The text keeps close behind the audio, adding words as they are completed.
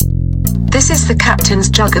This is the Captain's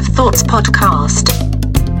Jug of Thoughts podcast.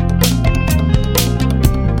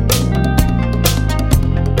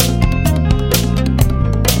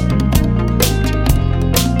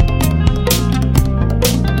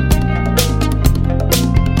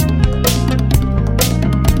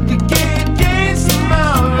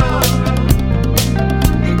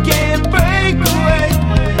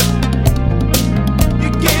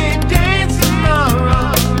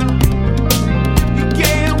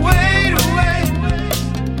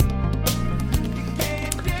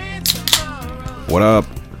 What up?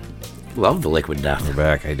 Love the liquid death. We're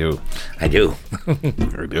back. I do. I do.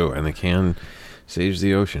 I do. And the can saves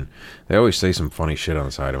the ocean. They always say some funny shit on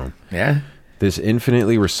the side of them. Yeah? This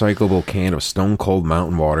infinitely recyclable can of stone cold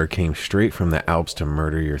mountain water came straight from the Alps to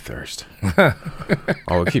murder your thirst.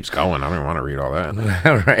 Oh, it keeps going. I don't want to read all that.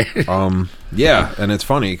 All right. Yeah, and it's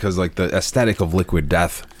funny because like the aesthetic of liquid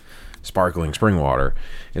death, sparkling spring water,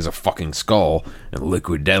 is a fucking skull, and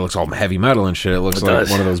liquid death looks all heavy metal and shit. It looks like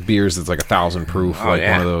one of those beers that's like 1,000 proof, one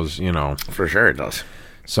of those, you know. For sure it does.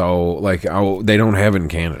 So like they don't have it in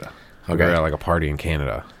Canada. Okay. They're at like a party in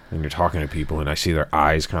Canada, and you're talking to people, and I see their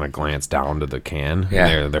eyes kind of glance down to the can. Yeah.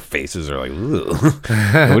 And their faces are like, ugh.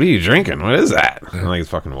 What are you drinking? What is that? I'm like, it's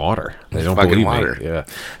fucking water. They don't fucking believe water. me. Yeah,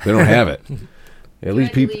 they don't have it. At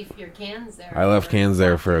least people. Leave your cans there. I left cans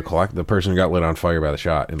there for a collect. The person got lit on fire by the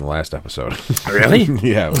shot in the last episode. Really?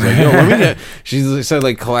 Yeah. It was like, yo, let me get. She said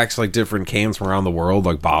like collects like different cans from around the world,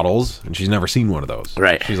 like bottles, and she's never seen one of those.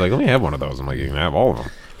 Right. She's like, let me have one of those. I'm like, you can have all of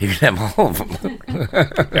them. You can have all of them.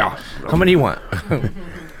 Yeah. How many do you want?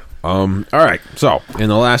 All right. So in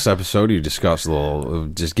the last episode, you discussed a little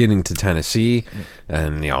just getting to Tennessee,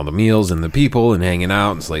 and you know the meals and the people and hanging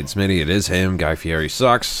out. And Slade Smitty, it is him. Guy Fieri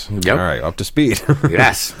sucks. Yep. All right, up to speed.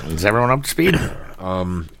 Yes. Is everyone up to speed?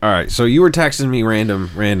 All right. So you were texting me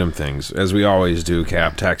random things, as we always do.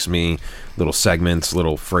 Cap, text me little segments,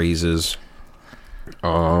 little phrases.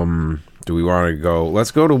 Do we want to go?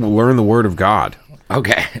 Let's go to learn the Word of God.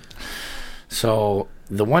 Okay. So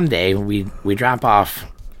the one day we drop off,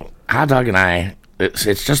 Hot Dog and I, it's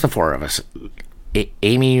just the four of us.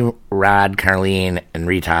 Amy, Rod, Carlene, and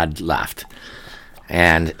Retod left.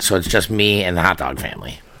 And so it's just me and the Hot Dog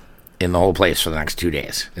family in the whole place for the next 2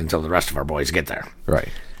 days until the rest of our boys get there. Right.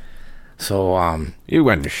 So, You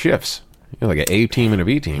went into shifts. You're like an A team and a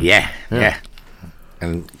B team. yeah.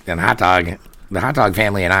 And Hot Dog, the Hot Dog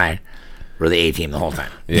family and I were the A team the whole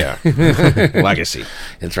time. Yeah. Legacy.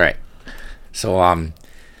 That's right. So,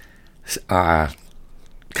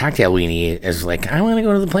 Cocktail Weenie is like, I want to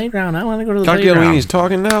go to the playground. Cocktail Weenie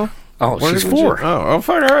talking now? Oh, she's 4. Oh,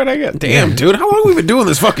 fuck, all right, I get it. Damn, dude, how long have we been doing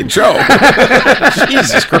this fucking show?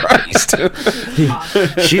 Jesus Christ.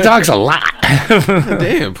 She talks a lot.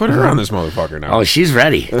 Damn, put her on this motherfucker now. Oh, she's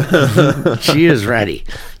ready. She is ready.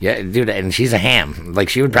 Yeah, dude, and she's a ham. Like,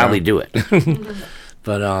 she would probably do it.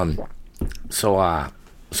 But, so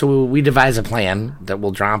we devise a plan that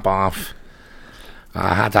we'll drop off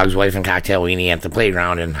Hot Dog's wife and Cocktail Weenie at the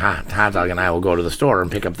playground, and Hot Dog and I will go to the store and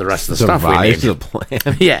pick up the rest of the stuff we need. Devise the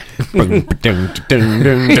plan. Yeah. We're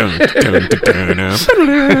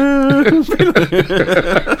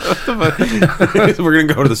going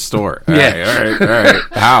to go to the store. Yeah. All right.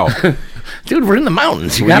 How? Dude, we're in the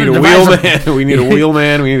mountains. You We gotta need a devise wheelman. We need a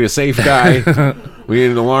wheelman. We need a safe guy. We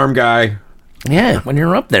need an alarm guy. Yeah, when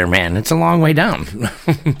you're up there, man, it's a long way down.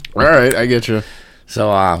 All right, I get you.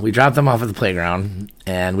 So we drop them off at the playground,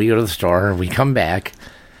 and we go to the store. We come back,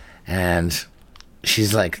 and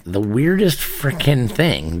she's like, the weirdest freaking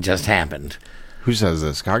thing just happened. Who says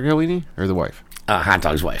this? Cocktail Weenie or the wife? Hot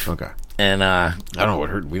Dog's wife. Okay. And I don't know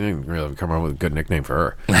what her. We didn't really come up with a good nickname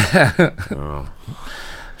for her.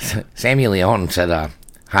 Sammy Leone said,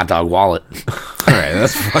 Hot Dog Wallet. All right,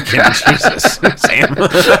 that's fucking Jesus, Sam.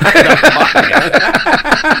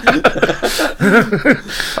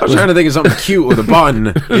 I was trying to think of something cute with a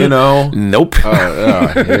bun, you know. Nope.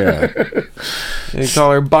 Yeah. They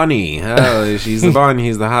call her Bunny. Oh, she's the bun.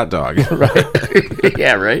 He's the hot dog. Right.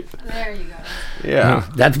 Yeah, right? There you go. Yeah.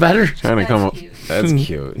 That's better? Trying to come up. Cute. That's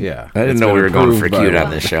cute. Yeah. I didn't It's know been we were going for approved cute by- on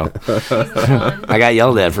this show. I got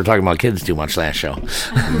yelled at for talking about kids too much last show.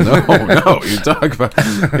 No. You talk about.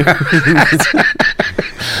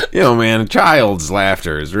 You know, man, a child's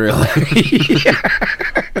laughter is really.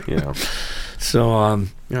 You know. So, You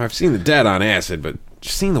know, I've seen the dead on acid, but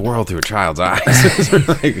just seeing the world through a child's eyes,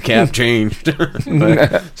 like a cap changed. Like,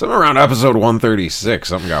 something around episode 136,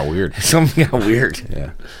 something got weird. something got weird.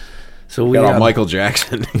 Yeah, So we got all Michael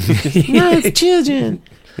Jackson. Nice children.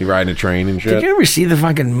 He riding a train and Did shit. you ever see the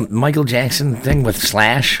fucking Michael Jackson thing with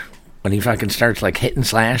Slash when he fucking starts like hitting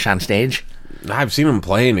Slash on stage? I've seen them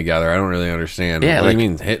playing together. I don't really understand. Yeah, what do like- you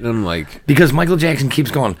mean hitting them like? Because Michael Jackson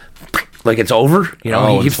keeps going like it's over, you know. Oh,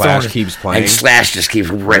 he and keeps Slash throwing- keeps playing? and Slash just keeps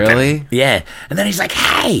ripping. Really? Yeah, and then he's like,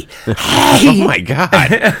 "Hey, Oh hey!" my god!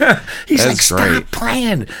 He's like, That's "Stop great.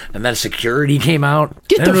 playing!" And then security came out.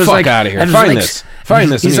 Get and the it was fuck like- outta here. and it was Find like- this.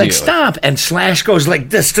 Find this He's like, immediately. "Stop!" And Slash goes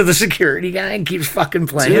like this to the security guy and keeps fucking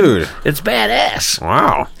playing. Dude. It's badass.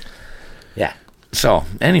 Wow. Yeah. So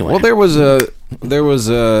anyway, Well, there was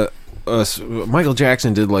a Michael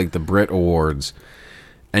Jackson did like the Brit Awards,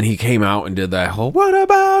 and he came out and did that whole "What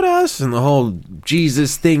about us?" and the whole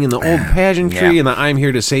Jesus thing and the old pageantry Yeah. and the "I'm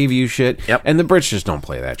here to save you" shit. Yep. And the Brits just don't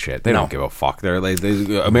play that shit. They No. don't give a fuck. They're like,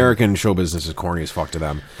 American show business is corny as fuck to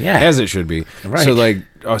them. Yeah. as it should be. Right. So like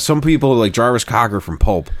some people like Jarvis Cocker from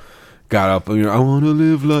Pulp got up, you know, "I want to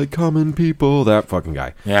live like common people." That fucking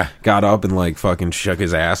guy. Yeah. Got up and like fucking shook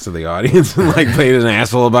his ass to the audience and like played an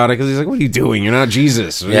asshole about it because he's like, "What are you doing? You're not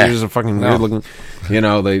Jesus. Yeah. You're just a fucking No. weird looking." You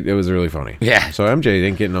know, it was really funny. Yeah. So MJ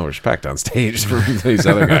didn't get no respect on stage from these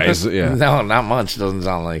other guys. Yeah. no, not much. Doesn't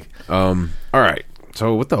sound like. All right.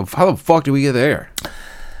 So how the fuck do we get there?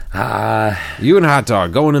 Uh, You and Hot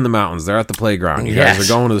Dog going in the mountains. They're at the playground. You guys Yes.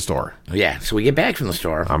 are going to the store. yeah. So we get back from the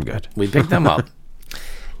store. I'm good. We pick them up,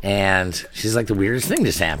 and she's like, "The weirdest thing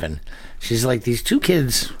just happened." She's like, "These two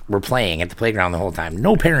kids were playing at the playground the whole time.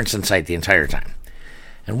 No parents in sight the entire time,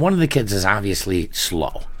 and one of the kids is obviously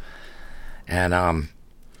slow." And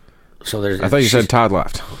so there's. I thought you said Todd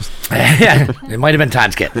left. Yeah, it might have been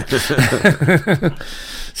Todd's kid.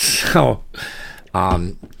 So,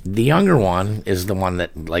 the younger one is the one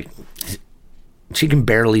that like she can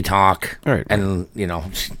barely talk, Right. and you know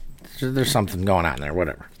there's something going on there,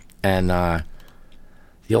 whatever. And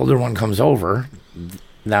the older one comes over.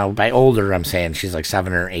 Now, by older, I'm saying she's like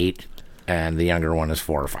 7 or 8, and the younger one is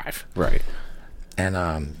 4 or 5. Right.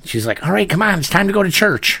 And she's like, "All right, come on, it's time to go to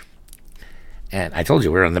church." And I told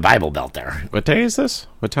you we're in the Bible Belt there. What day is this?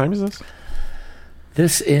 What time is this?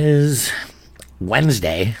 This is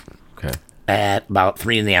Wednesday Okay. at about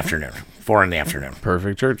 3 in the afternoon, 4 in the afternoon.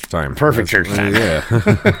 Perfect church time. Perfect church time. Yeah.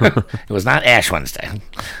 It was not Ash Wednesday,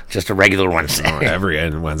 just a regular Wednesday, Every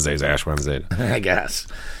Wednesday's Ash Wednesday. I guess.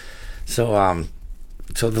 So,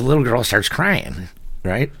 so the little girl starts crying,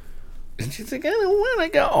 right? And she's like, "I don't want to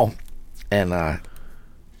go." And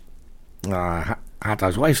Hot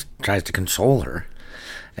Dog's wife tries to console her,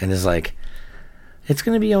 and is like, "It's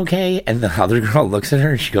gonna be okay." And the other girl looks at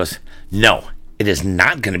her and she goes, "No, it is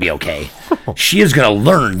not going to be okay. She is going to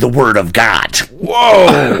learn the word of God."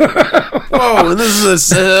 Whoa! Whoa! And this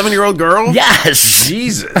is a 7-year-old girl? Yes.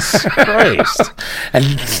 Jesus Christ!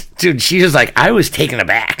 And dude, she was like, I was taken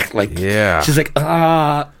aback. Like, Yeah. she's like,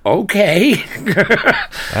 okay.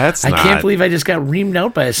 That's I not. can't believe I just got reamed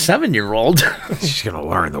out by a 7-year-old. she's gonna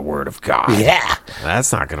learn the word of God. Yeah.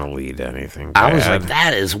 That's not gonna lead to anything. I was bad. like,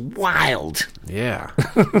 that is wild. Yeah.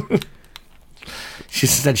 She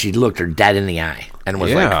said she looked her dead in the eye and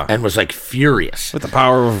was Yeah. like furious. With the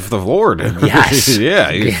power of the Lord. Yes. yeah,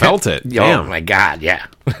 you felt it. Oh Damn. my God, yeah.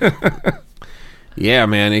 Yeah,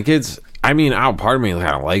 man, it gets. I mean, part of me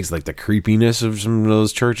kind of likes like the creepiness of some of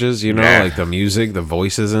those churches, you know, Yeah. like the music, the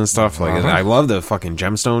voices and stuff. Like, I love the fucking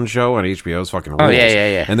Gemstone show on HBO's fucking rules. Oh,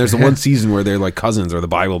 yeah. And there's the one season where they're like cousins or the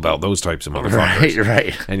Bible Belt, those types of motherfuckers.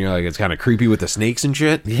 Right. And you're like, it's kind of creepy with the snakes and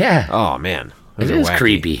shit. Yeah. Oh man, those It are is wacky.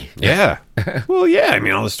 creepy. Yeah. Well, yeah. I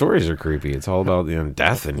mean, all the stories are creepy. It's all about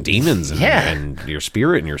death and demons and, Yeah. and your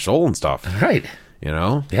spirit and your soul and stuff. Right. You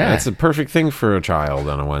know? Yeah. That's a perfect thing for a child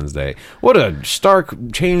on a Wednesday. What a stark,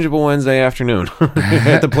 changeable Wednesday afternoon.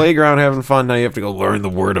 At the playground having fun, now you have to go learn the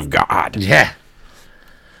Word of God. Yeah.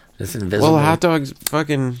 This invisible. Well, Hot Dog's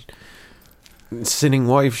fucking sinning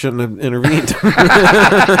wife shouldn't have intervened.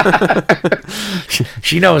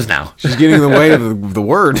 She knows now. She's getting in the way of the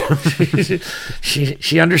Word.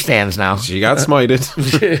 She understands now. She got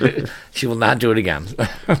smited. She will not do it again.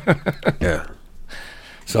 Yeah.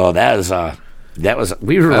 So that was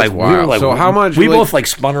we were That's like wild. So how much, we like- both like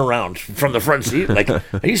spun around from the front seat like, are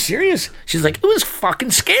you serious? She's like, it was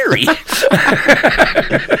fucking scary.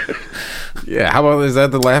 Yeah, how about, is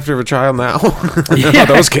that the laughter of a child now? How about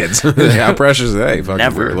those kids? How precious are they? Fucking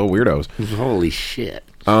Never. weird, little weirdos. Holy shit.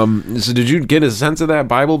 So did you get a sense of that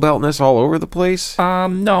Bible Beltness all over the place?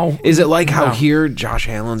 No. Is it like how here Josh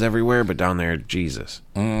Allen's everywhere, but down there Jesus?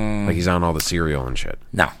 Like he's on all the cereal and shit.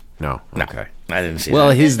 No. No. No. Okay. I didn't see Well,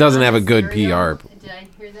 that. his doesn't have a good Cereal? PR. Did I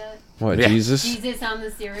hear that? What, Yeah. Jesus? Jesus on the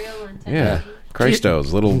cereal on Yeah. Tennessee.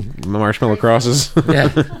 Christos, little marshmallow crosses. Yeah.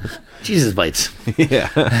 Jesus bites. Yeah.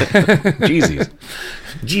 Jeezies.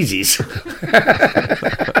 Jeezies.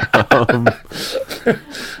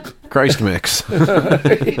 Christ mix. All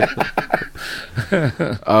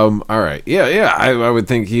right. Yeah. I would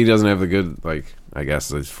think he doesn't have the good, like, I guess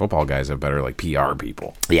these football guys have better, like, PR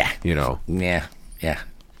people. Yeah. You know? Yeah.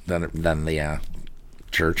 Than the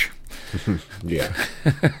church. Yeah.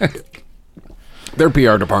 Their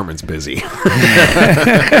PR department's busy. Trying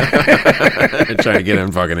to get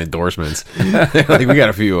in fucking endorsements. Like, we got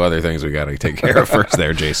a few other things we got to take care of first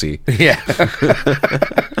there, JC. Yeah.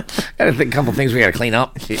 Got a couple things we got to clean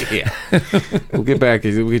up. Yeah. We'll get back.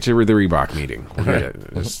 We'll get you with the Reebok meeting. We'll get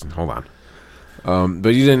it. Just hold on. But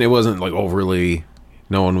you didn't, it wasn't like overly,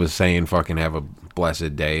 no one was saying fucking have a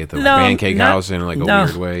blessed day at the pancake house in like a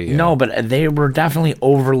weird way. Yeah. No, but they were definitely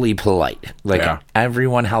overly polite. Like Yeah.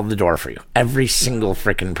 everyone held the door for you. Every single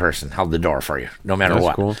freaking person held the door for you, no matter That's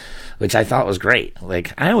what. cool. Which I thought was great.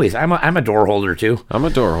 Like I'm a door holder too, I'm a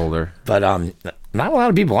door holder. but not a lot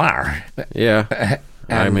of people are. Yeah.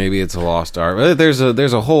 Maybe it's a lost art. But there's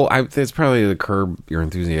a whole, it's probably the Curb Your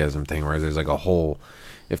Enthusiasm thing where there's like a whole,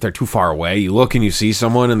 if they're too far away, you look and you see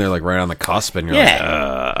someone and they're like right on the cusp and you're like,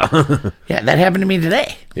 Yeah, that happened to me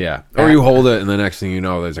today. yeah. Or you hold it and the next thing you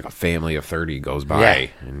know, there's like a family of 30 goes by. Yeah.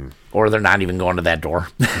 And Or they're not even going to that door.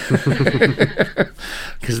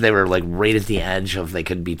 Because they were like right at the edge of they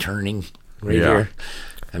could be turning right Yeah. here.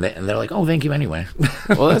 And they're like, oh, thank you anyway.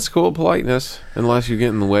 well, that's cool politeness, unless you get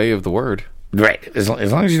in the way of the word. Right. As long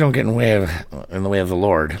as you don't get in the way of the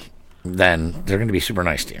Lord, then they're going to be super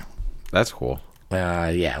nice to you. That's cool.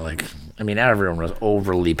 Yeah, like, I mean, everyone was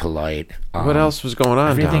overly polite. What else was going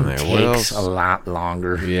on Everything down there? What takes else? a lot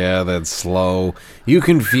longer. Yeah, that's slow. You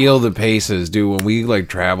can feel the paces, dude. When we like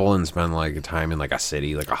travel and spend like time in like a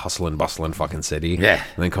city, like a hustling, bustling fucking city, Yeah.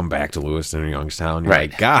 and then come back to Lewiston or Youngstown, you're Right.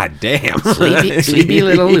 like, God damn, Sleepy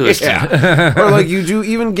little Lewiston. Yeah. Or like you do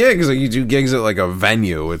even gigs, like you do gigs at like a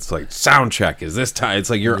venue. It's like sound check is this time. It's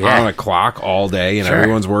like you're Yeah. on a clock all day, and Sure.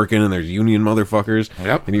 everyone's working, and there's union motherfuckers.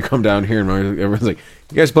 Yep. And you come down here, and everyone's like,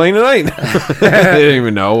 "You guys playing tonight?" They didn't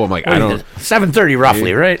even know. I'm like, I don't. 7:30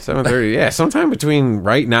 roughly, right? 7:30. Yeah, sometime between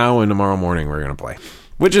right now and tomorrow morning we're gonna play,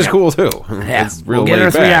 which is cool too. Yeah, It's real we'll get laid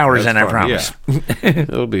our 3 back. hours That's in, I fun. promise. Yeah.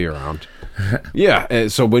 It'll be around. Yeah.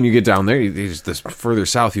 So when you get down there, this further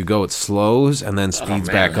south you go, it slows and then speeds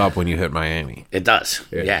man. back up when you hit Miami. It does.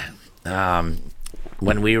 Yeah.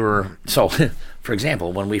 When we were for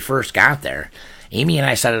example, when we first got there, Amy and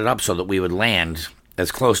I set it up so that we would land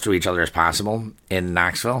as close to each other as possible in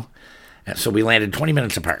Knoxville. And so we landed 20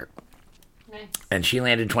 minutes apart. Nice. And she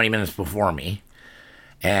landed 20 minutes before me.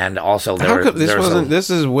 And also How come this wasn't? This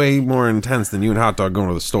is way more intense than you and Hot Dog going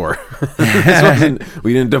to the store. This wasn't.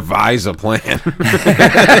 We didn't devise a plan.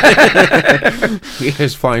 You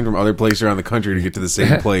guys flying from other places around the country to get to the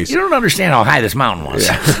same place. You don't understand how high this mountain was.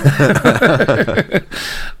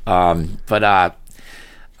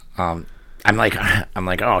 I'm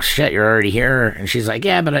like, oh shit, you're already here, and she's like,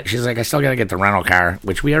 yeah, but she's like, I still gotta get the rental car,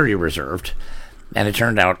 which we already reserved, and it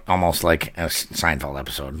turned out almost like a Seinfeld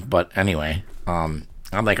episode. But anyway, I'm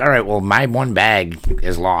like, all right, well, my one bag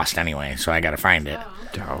is lost anyway, so I gotta find it,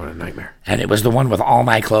 Oh, what a nightmare. and it was the one with all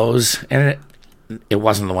my clothes, and it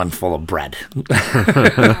wasn't the one full of bread.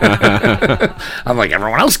 I'm like,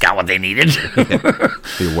 everyone else got what they needed.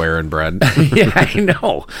 You're wearing bread. Yeah, I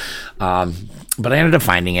know. But I ended up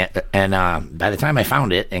finding it, and by the time I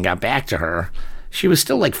found it and got back to her, she was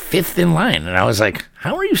still like fifth in line. And I was like,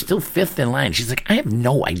 how are you still fifth in line? She's like, I have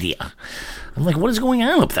no idea. I'm like, what is going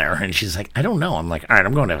on up there? And she's like, I don't know. I'm like, all right,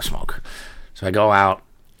 I'm going to have a smoke. So I go out,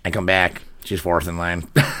 I come back, she's fourth in line.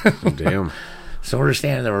 Damn. So we're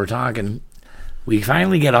standing there, we're talking. We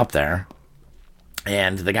finally get up there,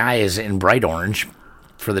 and the guy is in bright orange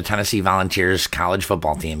for the Tennessee Volunteers college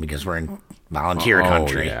football team, because we're in volunteer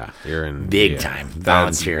country. Yeah, you're in Big time That's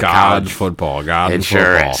volunteer God college. football. God It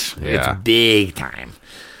sure football. is. Yeah. It's big time.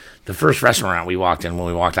 The first restaurant we walked in, when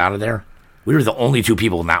we walked out of there, we were the only two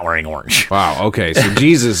people not wearing orange. Wow. Okay. So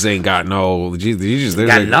Jesus ain't got no. Jesus, there's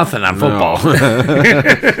Got like, nothing on no. football.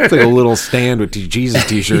 It's like a little stand with Jesus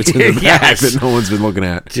t-shirts in the back Yes. that no one's been looking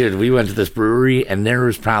at. Dude, we went to this brewery, and there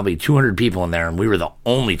was probably 200 people in there, and we were the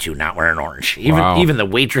only two not wearing orange. Wow. Even the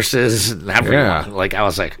waitresses and everyone. Yeah. Like, I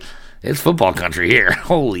was like, it's football country here.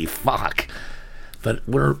 Holy fuck. But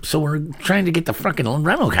we're trying to get the fucking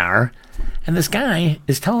rental car, and this guy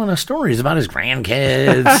is telling us stories about his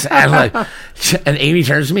grandkids, and Amy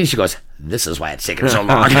turns to me and she goes, "This is why it's taking so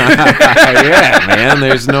long." Yeah, man.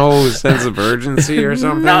 There's no sense of urgency or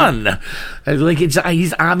something. None. Like,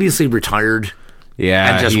 he's obviously retired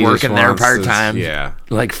Yeah, and just he working there wants part time. Yeah,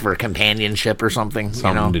 like for companionship or something.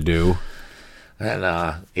 something to do. And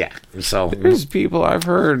yeah, so There's people I've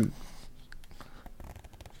heard.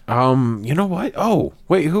 You know what? Oh,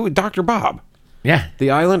 wait, who? Dr. Bob. Yeah. The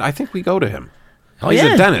Island. I think we go to him. Oh, He's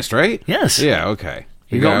yeah. a dentist, right? Yes. Yeah. Okay.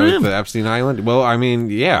 You The go guy to with him? the Epstein Island. Well, I mean,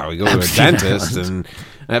 yeah, we go to a Epstein dentist Island.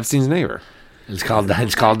 and Epstein's neighbor. It's called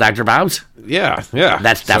Dr. Bob's? Yeah, yeah.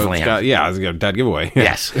 That's definitely it's him. got, yeah, it's a dead giveaway.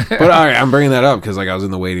 Yes. But all right, I'm bringing that up because like I was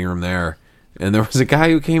in the waiting room there, and there was a guy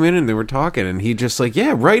who came in and they were talking, and he just like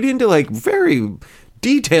right into like very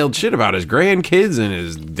detailed shit about his grandkids and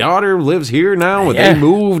his daughter lives here now and Yeah. they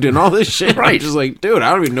moved and all this shit. Right. I'm just like, dude, I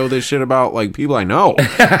don't even know this shit about like people I know.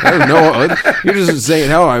 I don't know. You're just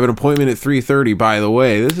saying, oh, I have an appointment at 3:30. By the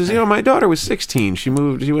way, this is my daughter was 16. She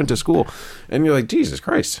went to school, and you're like, Jesus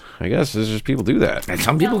Christ. I guess it's just people do that. And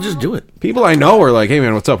some people just do it. People I know are like, hey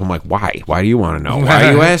man, what's up? I'm like, why? Why do you want to know? Why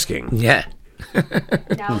are you asking? Yeah.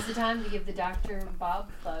 Now's the time to give the Dr. Bob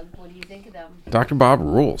plug. What do you think of them? Dr. Bob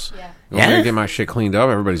rules. Yeah. I'm going Yeah. to get my shit cleaned up.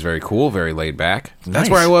 Everybody's very cool, very laid back. That's Nice.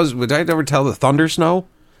 where I was. Did I ever tell the thunder snow?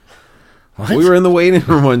 What? We were in the waiting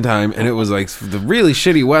room one time, and it was like the really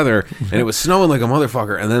shitty weather, and it was snowing like a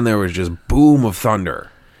motherfucker, and then there was just boom of thunder.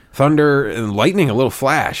 Thunder and lightning, a little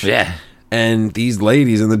flash. Yeah. And these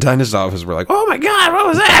ladies in the dentist office were like, "Oh my god, what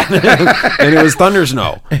was that?" And it was thunder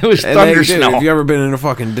snow. It was And thunder dude, snow. If you ever been in a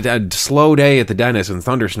fucking slow day at the dentist and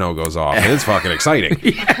thunder snow goes off, it's fucking exciting.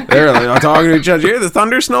 They're like, talking to each other. You hear the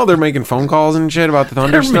thunder snow? They're making phone calls and shit about the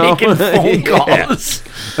thunder They're snow. making phone Yeah. calls.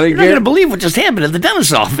 Like, You're not going to believe what just happened at the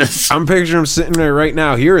dentist's office. I'm picturing them sitting there right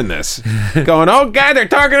now hearing this, going, "Oh god, they're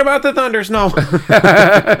talking about the thunder snow."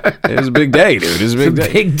 It was a big day, dude. It was a big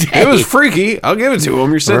day. big day. It was freaky. I'll give it to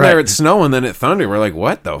them. You're sitting Right. there, it's snowing, then it thunder. We're like,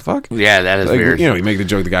 what the fuck? Yeah, that is Like, weird. you know, you make the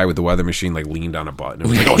joke, the guy with the weather machine like leaned on a button. It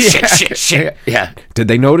was like, oh shit. Yeah. Did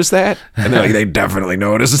they notice that? And they're like, they definitely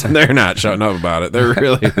noticed. And they're not shutting up about it.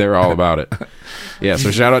 They're all about it. Yeah,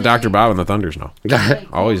 so shout out Dr. Bob and the Thunder Snow. Like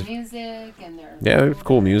Always. cool music and they're Yeah, it's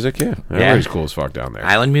cool music. Yeah, everybody's cool as fuck down there.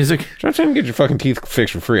 Island music. I'm trying to get your fucking teeth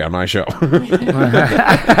fixed for free on my show.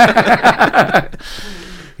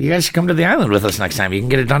 You guys should come to the island with us next time. You can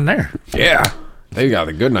get it done there. Yeah, they got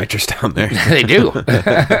the good nitrous down there. They do.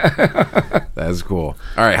 That's cool.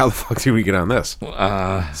 All right, how the fuck did we get on this?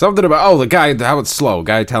 Something about the guy. How it's slow.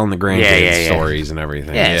 Guy telling the grandkids Yeah. stories and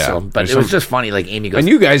everything. Yeah, so, but There's it was some- just funny. Like Amy goes, And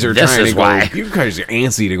you guys are this trying is to go. why. You guys are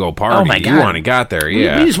antsy to go party. Oh my You God. want to get there? We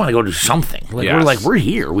Yeah. just want to go do something. Like Yes. we're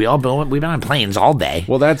here. We've been on planes all day.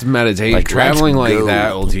 Well, that's meditation. Like, Traveling let's like go.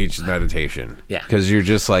 that will teach meditation. Yeah. because you're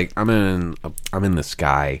just like I'm in the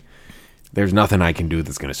sky. There's nothing I can do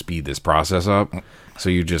that's going to speed this process up. So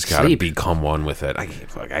you just got to Sleep. become one with it. I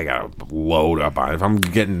got to load up on it. If I'm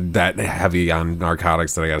getting that heavy on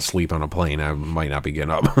narcotics that I got to sleep on a plane, I might not be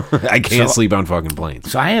getting up. I can't So- sleep on fucking planes.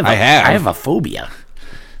 So I have a phobia.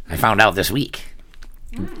 I found out this week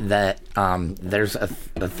that there's a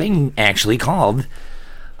thing actually called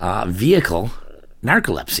vehicle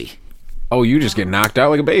narcolepsy. Oh, you just get knocked out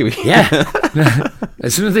like a baby. Yeah.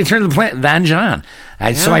 As soon as they turn the engine on.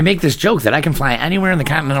 So I make this joke that I can fly anywhere in the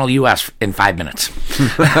continental U.S. in 5 minutes.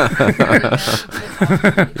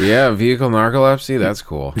 Yeah, vehicle narcolepsy. That's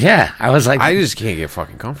cool. Yeah. I was like, I just can't get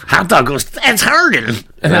fucking comfortable. Hot Dog goes, that's Harden.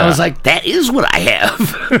 And Yeah. I was like, that is what I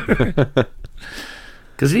have.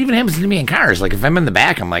 Because it even happens to me in cars. Like if I'm in the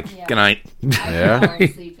back, I'm like, Yeah. good night. Yeah. fall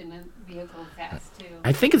asleep in a vehicle fast too.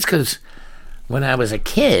 I think it's because when I was a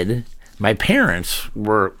kid, my parents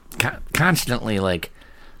were constantly like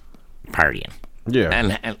partying. Yeah.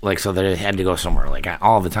 And like, so they had to go somewhere like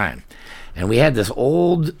all the time. And we had this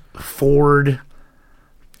old Ford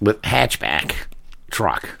with hatchback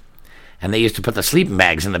truck. And they used to put the sleeping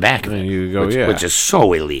bags in the back of it. And you go, which, yeah. which is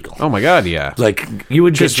so illegal. Oh my god, yeah. Like, you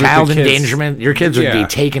would get Just with the child kids. endangerment. Your kids would Yeah. be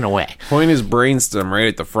taken away. Point his brainstem right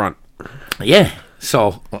at the front. Yeah.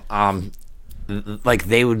 So, like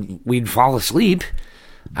we'd fall asleep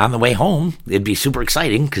on the way home. It'd be super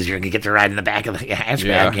exciting because you're gonna get to ride in the back of the hatchback,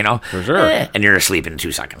 Yeah, you know, for sure. And you're asleep in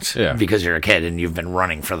 2 seconds, Yeah. because you're a kid and you've been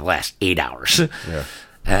running for the last 8 hours. Yeah.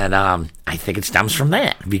 And I think it stems from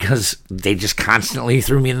that because they just constantly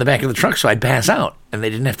threw me in the back of the truck so I'd pass out and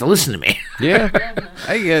they didn't have to listen to me. Yeah.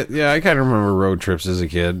 I kind of remember road trips as a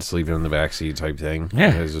kid, sleeping in the backseat type thing.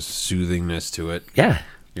 Yeah. There's a soothingness to it, Yeah.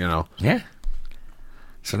 you know. Yeah.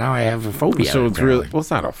 So now I have a phobia. So it's apparently. really, well,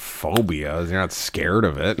 it's not a phobia. You're not scared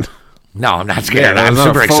of it. No, I'm not scared. Yeah, I'm it's not a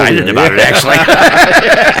super excited phobia, about yeah. it,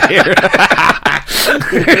 actually.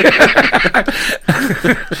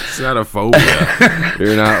 It's not a phobia.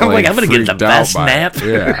 You're not I'm like, I'm gonna get the freaked out best by it. nap.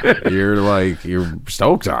 Yeah. You're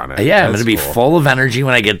stoked on it. Yeah, I'm That's going to be cool. full of energy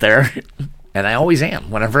when I get there. And I always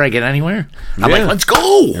am. Whenever I get anywhere, I'm Yeah. like, let's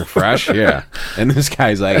go. Fresh, yeah. And this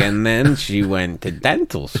guy's like, and then she went to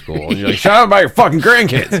dental school. And you're like, shut up about your fucking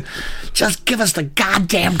grandkids. Just give us the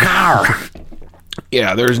goddamn car.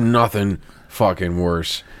 Yeah, there's nothing fucking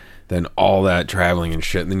worse than all that traveling and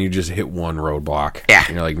shit. And then you just hit one roadblock. Yeah.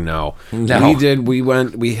 And you're like, no. No.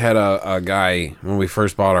 We had a guy, when we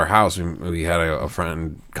first bought our house, we had a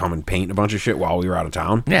friend come and paint a bunch of shit while we were out of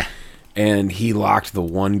town. Yeah. And he locked the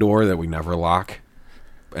one door that we never lock.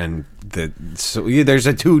 And there's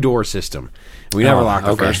a 2-door system. We never locked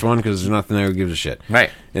the first one because there's nothing there who gives a shit.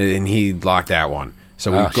 Right. And he locked that one.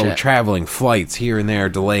 So we go traveling, flights here and there,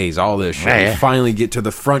 delays, all this shit. Yeah. We finally get to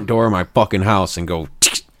the front door of my fucking house and go,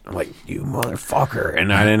 I'm like, you motherfucker.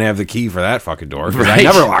 And I didn't have the key for that fucking door because I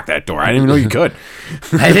never locked that door. I didn't even know you could.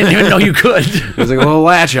 I didn't even know you could. There's like a little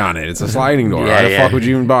latch on it. It's a sliding door. Yeah, Why the fuck would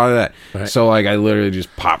you even bother that? Right. So, like, I literally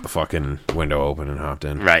just popped the fucking window open and hopped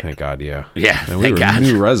in. Right. Thank God, yeah. Yeah, And we thank were God.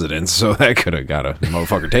 new residents, so that could have got a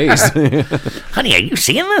motherfucker taste. Honey, are you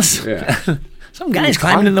seeing this? Yeah. Some guy's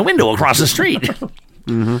climbing in the window across the street.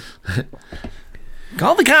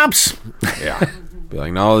 Call the cops. Yeah. Be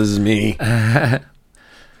like, no, this is me.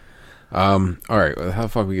 All right. How the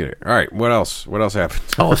fuck we get it? All right. What else? What else happened?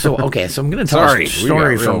 Oh, so I'm going to tell Sorry, a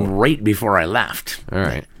story we got from real- right before I left. All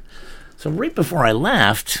right. So right before I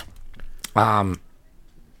left,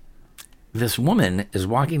 this woman is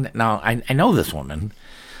walking. Now I know this woman,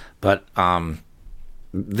 but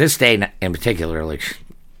this day in particular, like,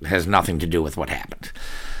 has nothing to do with what happened.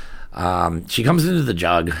 She comes into the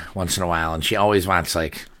jug once in a while, and she always wants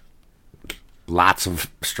like lots of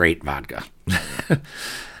straight vodka.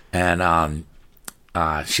 And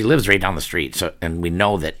she lives right down the street, so and we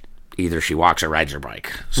know that either she walks or rides her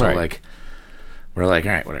bike. So Right. like, we're like,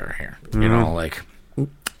 all right, whatever. Here, you know, like,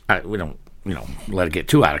 we don't, let it get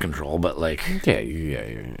too out of control, but like,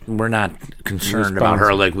 Yeah. we're not concerned about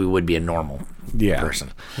her like we would be a normal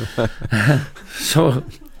person. So,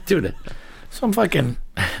 dude, so I'm fucking.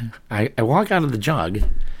 I walk out of the jug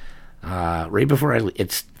right before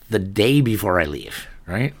it's the day before I leave,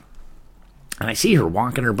 right? And I see her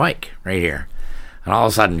walking her bike right here. And all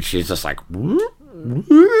of a sudden, she's just like, whoop,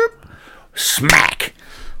 whoop, smack,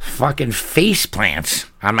 fucking face plants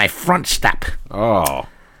on my front step. Oh.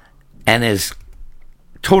 And is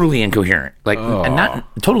totally incoherent. Like, and not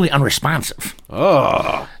totally unresponsive.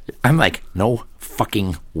 Oh. I'm like, no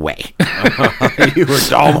fucking way. You were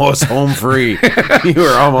almost home free. You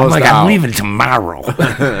were almost I'm like, out. I'm leaving tomorrow.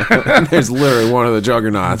 There's literally one of the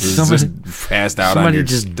juggernauts is just passed out on Somebody your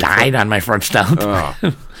just died on my front step. Oh.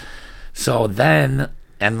 So then,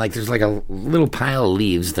 and like, there's like a little pile of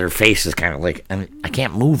leaves. Their face is kind of like, and I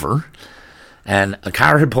can't move her. And a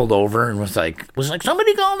car had pulled over and was like,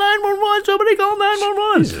 somebody call 911, somebody call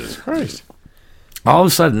 911. Jesus Christ. All of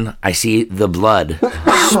a sudden, I see the blood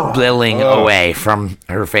spilling away from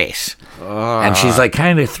her face. And she's like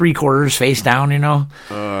kind of 3/4 face down,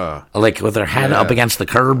 like with her head up against the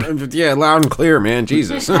curb. Yeah, loud and clear, man.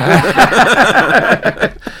 Jesus. And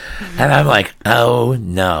I'm like, oh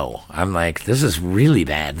no. I'm like, this is really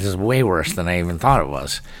bad. This is way worse than I even thought it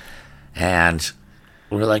was. And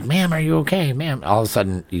we're like, ma'am, are you okay, ma'am? All of a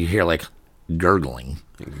sudden, you hear like gurgling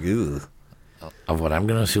Ugh. of what I'm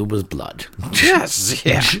going to assume was blood. Yes,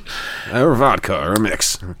 yeah. Or vodka, or a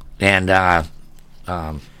mix. And,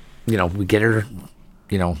 we get her,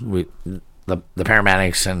 the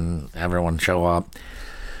paramedics and everyone show up.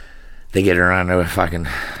 They get her onto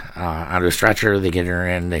onto a stretcher. They get her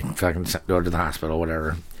in. They fucking go to the hospital,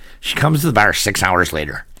 whatever. She comes to the bar 6 hours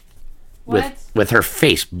later What? with her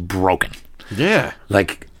face broken. Yeah.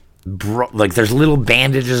 Like there's little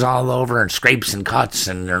bandages all over and scrapes and cuts,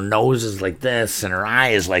 and her nose is like this and her eye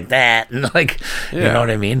is like that, and like, you know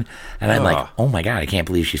what I mean? And I'm like, oh my God, I can't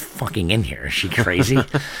believe she's fucking in here. Is she crazy?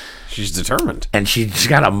 She's determined. And she's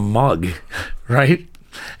got a mug, right?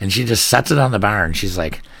 And she just sets it on the bar and she's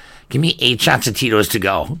like, give me 8 shots of Tito's to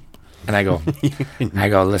go. And I go,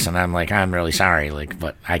 listen, I'm really sorry,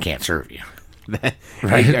 but I can't serve you.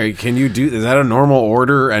 Right? Can you do? Is that a normal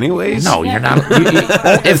order, anyways? No, you're not.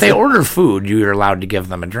 If they order food, you're allowed to give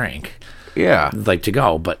them a drink, Yeah. to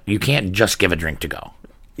go, but you can't just give a drink to go.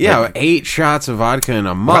 Yeah, 8 shots of vodka in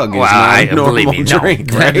a mug Well, is not a believe normal me, no,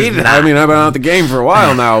 drink, that right? is not. I mean, I've been out the game for a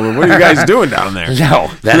while now, but what are you guys doing down there? No,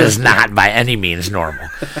 that is not by any means normal.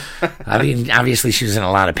 I mean, obviously she was in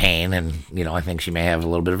a lot of pain, and I think she may have a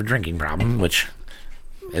little bit of a drinking problem, which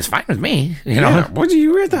is fine with me. Yeah,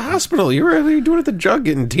 you were at the hospital. You were doing at the jug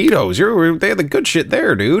getting Tito's. They had the good shit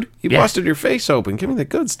there, dude. You busted your face open. Give me the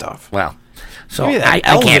good stuff. Well, so Give me I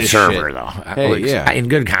that can't Elvis serve shit. her though. Hey, yeah. In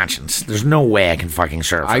good conscience, there's no way I can fucking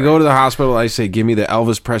serve her. I go to the hospital. I say, give me the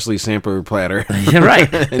Elvis Presley sampler platter. You're right.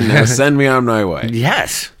 And now send me on my way.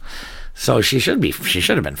 Yes. So she should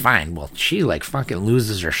have been fine. Well, she fucking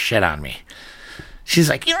loses her shit on me. she's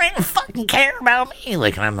like, you don't even fucking care about me.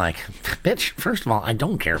 Like, and I'm like, bitch, first of all, I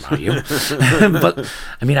don't care about you. But,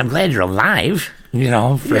 I mean, I'm glad you're alive,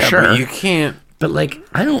 for sure. But you can't. But, like,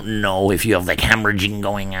 I don't know if you have, like, hemorrhaging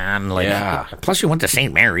going on. Like, plus you went to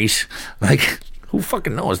St. Mary's. Like, who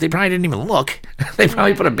fucking knows? They probably didn't even look. They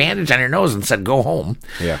probably put a bandage on your nose and said, go home.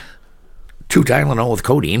 Yeah. 2 Tylenol with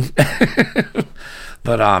codeine.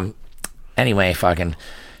 But, anyway, fucking,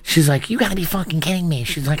 she's like, you gotta be fucking kidding me.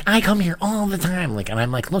 She's like, I come here all the time. Like, and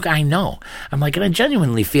I'm like, look, I know. I'm like, and I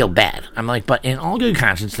genuinely feel bad. I'm like, but in all good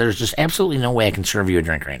conscience, there's just absolutely no way I can serve you a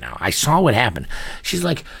drink right now. I saw what happened. She's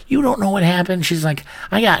like, you don't know what happened. She's like,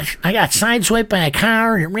 I got sideswiped by a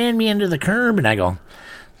car and it ran me into the curb. And I go,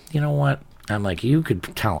 you know what? I'm like, you could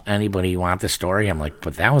tell anybody you want this story. I'm like,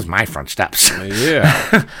 but that was my front steps.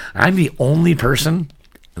 Yeah. I'm the only person,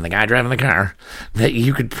 and the guy driving the car, that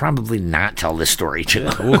you could probably not tell this story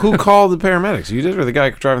to. Well, who called the paramedics? You did, or the guy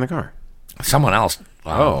driving the car? Someone else.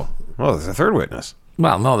 Well, there's a third witness.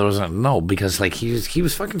 Well, no, there was because like he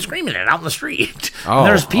was fucking screaming it out in the street. Oh, and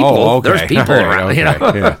there's people. okay. There's people All right, around,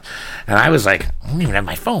 okay, yeah. And I was like, I don't even have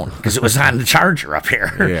my phone because it was on the charger up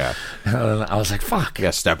here. Yeah. And I was like, fuck. You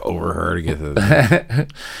got to step over her to get to the...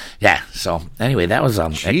 Yeah. So anyway, that was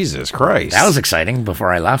Jesus Christ. That was exciting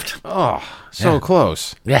before I left. Oh, so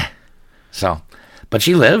close. Yeah. So, but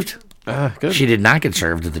she lived. Good. She did not get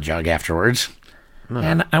served at the jug afterwards. No.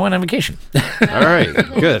 And I went on vacation. All right,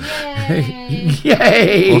 good.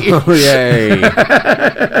 Yay! Oh, yay!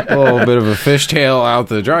 A little bit of a fishtail out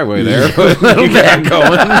the driveway there, but little you got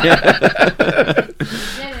going.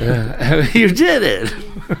 You did it.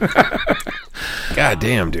 God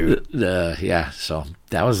damn, dude. Yeah. So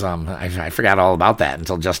that was I forgot all about that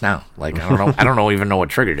until just now. Like I don't even know what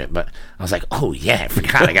triggered it, but I was like, oh yeah, I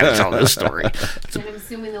forgot. I got to tell this story. And I'm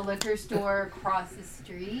assuming the liquor store across the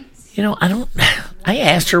street. I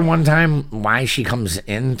asked her one time why she comes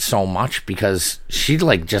in so much because she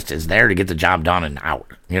like just is there to get the job done and out.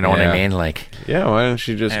 You know what I mean? Like, yeah, why don't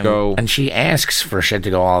she just go? And she asks for shit to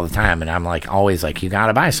go all the time, and I'm like always like, you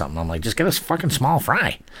gotta buy something. I'm like, just get a fucking small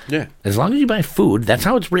fry. Yeah. As long as you buy food, that's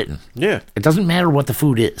how it's written. Yeah. It doesn't matter what the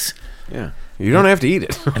food is. Yeah. You don't have to eat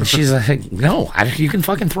it. And she's like, no, you can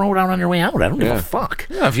fucking throw it out on your way out. I don't give a fuck.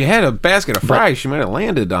 Yeah, if you had a basket of fries, she might have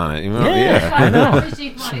landed on it. You know? Yeah, I know.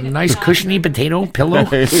 Nice cushiony potato pillow.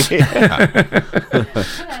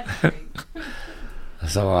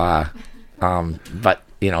 So, but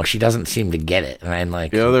she doesn't seem to get it, and I'm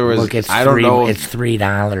like, look, it's I don't know. It's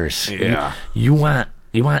 $3. Yeah, you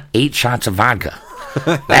want 8 shots of vodka.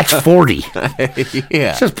 That's 40.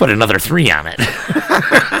 Yeah. Just put another 3 on it.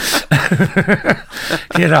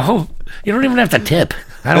 You don't even have to tip.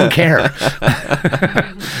 I don't care.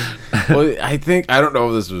 Well, I don't know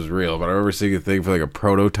if this was real, but I remember seeing a thing for like a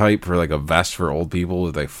prototype for like a vest for old people.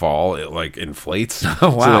 If they fall, it like inflates.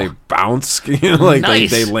 Oh, wow. So they bounce, like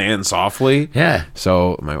nice. they land softly. Yeah.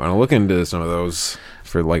 So I might want to look into some of those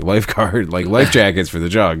for like life jackets for the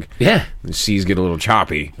jug. Yeah. The seas get a little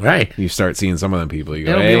choppy. Right. You start seeing some of them people. You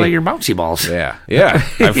go, It'll hey. be like your bouncy balls. Yeah. Yeah.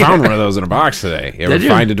 I found one of those in a box today. You ever Did you?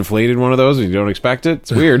 find a deflated one of those and you don't expect it?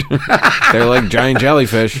 It's weird. They're like giant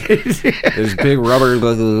jellyfish. There's big rubber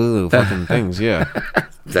fucking things. Yeah.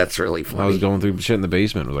 That's really funny. I was going through shit in the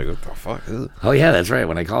basement. I was like, what the fuck? Ugh. Oh, yeah, that's right.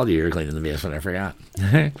 When I called you, you were cleaning the basement. I forgot.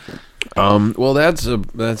 Well, that's a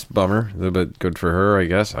bummer, but good for her, I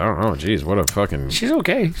guess. I don't know. Jeez, what a fucking... She's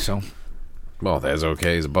okay, so... Well, that's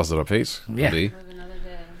okay as a busted up face. Yeah. Live another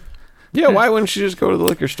day. Yeah, why wouldn't she just go to the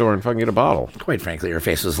liquor store and fucking get a bottle? Quite frankly, her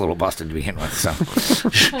face was a little busted to begin with, so...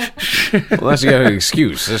 Unless you got an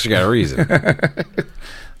excuse. Unless you got a reason.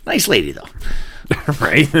 Nice lady, though.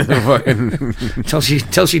 Right? Fucking... Till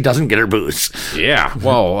she doesn't get her booze. Yeah.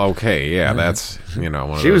 Well, okay. Yeah, that's, one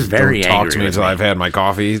of She was those, very don't talk angry to me with until me. I've had my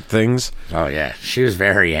coffee things. Oh, yeah. She was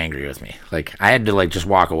very angry with me. Like, I had to, like, just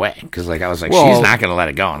walk away. Because, like, I was like, Well- she's not going to let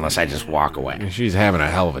it go unless I just walk away. She's having a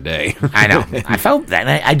hell of a day. I know. I felt that. And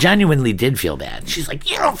I genuinely did feel bad. She's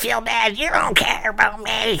like, you don't feel bad. You don't care about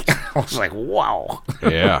me. I was like, whoa.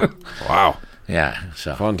 Yeah. Wow. Yeah.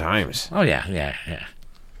 So. Fun times. Oh, yeah. Yeah. Yeah.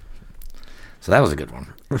 So that was a good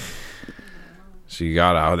one. So you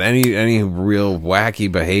got out any real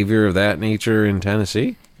wacky behavior of that nature in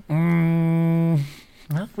Tennessee? Not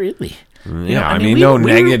really. Yeah, I mean, no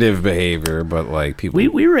negative behavior, but like people.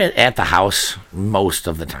 We were at the house most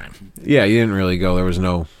of the time. Yeah, you didn't really go. There was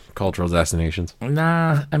no cultural destinations.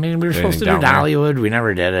 Nah, I mean, we were supposed to do Anything down there? Dollywood. We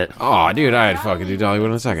never did it. Oh, dude, I'd fucking do Dollywood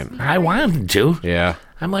in a second. I wanted to. Yeah.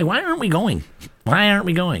 I'm like, why aren't we going? Why aren't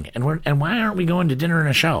we going? And why aren't we going to dinner and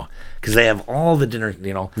a show? Because they have all the dinner,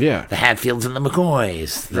 Yeah. the Hatfields and the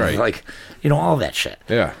McCoys, Right. like, all that shit.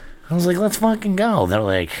 Yeah. I was like, let's fucking go. They're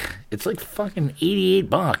like, it's like fucking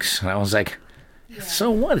 $88. And I was like, so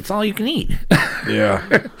what? It's all you can eat.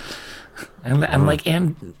 Yeah. And I'm like,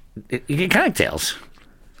 and you get cocktails.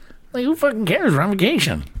 Like, who fucking cares? We're on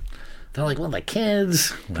vacation. They're like, well, the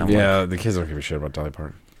kids. I'm Yeah, the kids don't give a shit about Dolly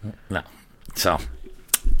Parton. like, no. So,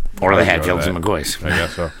 or the Hatfields and that. McCoys. I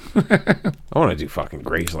guess so. I want to do fucking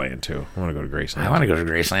Graceland, too. I want to go to Graceland. I want to go to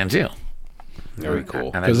Graceland, too. Very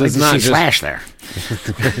cool. And I'd like it's to not see just... Slash there.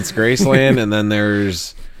 It's Graceland, and then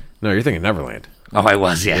there's... No, you're thinking Neverland. Oh, I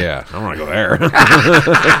was, yeah. Yeah, I want to go there.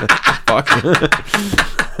 Fuck.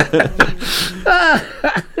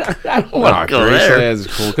 I want to go there. Graceland's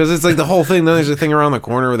cool because it's like the whole thing. Then there's a thing around the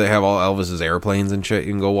corner where they have all Elvis's airplanes and shit.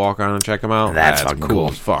 You can go walk on and check them out. That's fucking cool.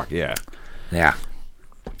 as fuck. Yeah. Yeah.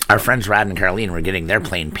 Our friends Rod and Carlene were getting their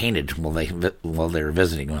plane painted while they were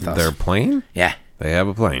visiting with us. Their plane? Yeah, They have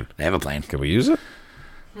a plane. they have a plane. Can we use it?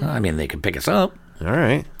 I mean, they could pick us up All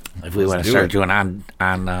right. if we want to do start it. doing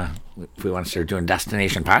if we want to start doing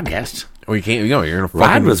destination podcasts. We can't. No, you're gonna. Rod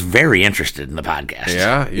Fucking, was very interested in the podcast.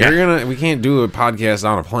 Yeah, you're gonna. We can't do a podcast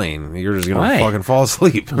on a plane. You're just gonna Why? fucking fall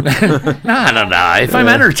asleep. No. If I'm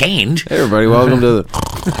entertained, Hey, everybody, welcome to the.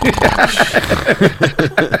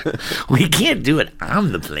 we can't do it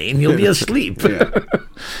on the plane. You'll be asleep.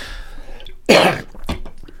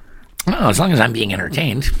 Well, as long as I'm being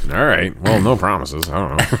entertained. All right. Well, no promises.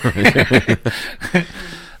 I don't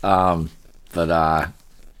know. But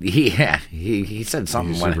he said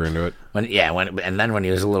something He's when, super into it. and then when he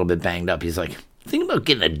was a little bit banged up, he's like, think about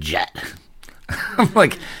getting a jet. I'm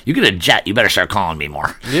like, you get a jet, you better start calling me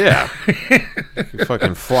more. Yeah. You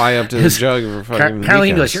fucking fly up to the jug for fucking. Carlene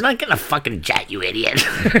weekends. goes, you're not getting a fucking jet, you idiot.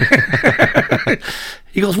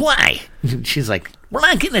 He goes, why? She's like, we're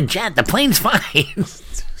not getting a jet. The plane's fine.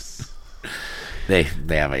 They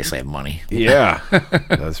obviously have money. Yeah.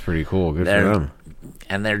 That's pretty cool. Good for They're- them.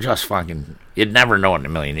 And they're just fucking, you'd never know it in a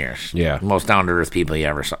million years. Yeah. Most down-to-earth people you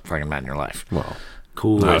ever fucking met in your life. Well,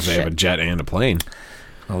 Cool not as if they have a shit. jet and a plane.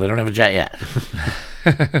 Well, they don't have a jet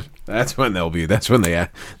yet. That's when they'll be. That's when they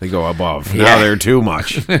go above. Yeah. Now they're too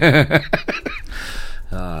much.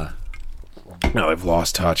 Now they've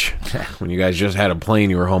lost touch. When you guys just had a plane,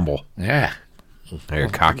 you were humble. Yeah. Now you're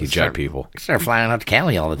cocky jet people. Start flying out to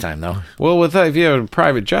Cali all the time, though. Well, with if you have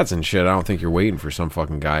private jets and shit, I don't think you're waiting for some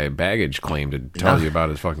fucking guy at baggage claim to tell No. you about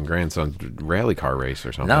his fucking grandson's rally car race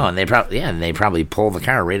or something. No, and they probably pull the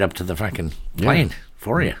car right up to the fucking plane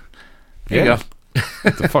for you. There Yeah. you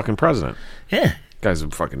go. The fucking president. Yeah. Guys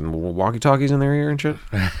have fucking walkie-talkies in their ear and shit.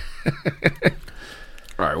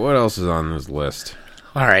 All right, what else is on this list?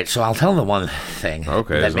 All right, so I'll tell the one thing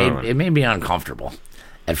Okay, that there's another one. it made me uncomfortable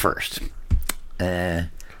at first.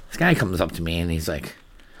 This guy comes up to me and he's like,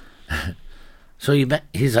 so you've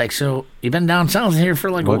been down south here for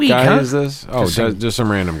like a What week, guy huh? is this? Oh, just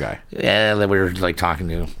some random guy. Yeah, that we were like talking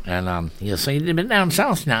to, and he goes, so you've been down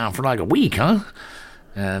south now for like a week, huh?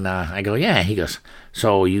 And I go, yeah. He goes,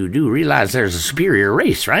 so you do realize there's a superior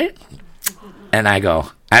race, right? And I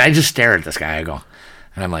go, I just stare at this guy. I go,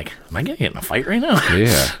 and I'm like, am I gonna get in a fight right now?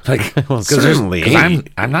 Yeah. Like, Well, 'cause certainly 'cause ain't.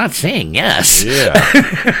 I'm not saying yes.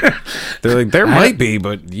 Yeah. They're like, there might be,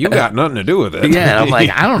 but you got nothing to do with it. Yeah, I'm like,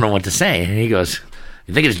 I don't know what to say. And he goes,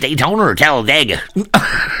 you think it's Daytona or Talladega?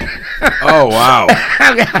 Oh, wow.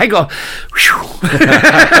 I go,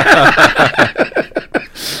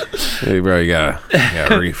 Hey, bro, you gotta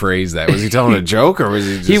rephrase that. Was he telling a joke or was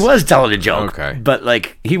he just... he was telling a joke. Okay. But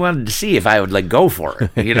like he wanted to see if I would like go for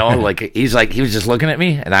it. You know, like he was just looking at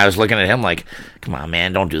me and I was looking at him like, come on,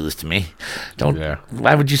 man, don't do this to me. Don't Yeah.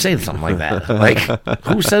 Why would you say something like that? Like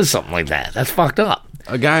who says something like that? That's fucked up.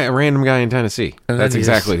 A random guy in Tennessee. And then That's he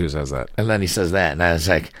exactly who says that. And then he says that and I was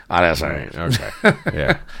like, oh, that's all right. Okay.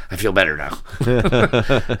 Yeah. I feel better now.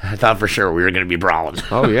 I thought for sure we were gonna be brawling.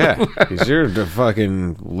 Oh, yeah. Because you're the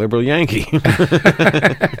fucking liberal Yankee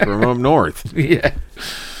from up north. Yeah.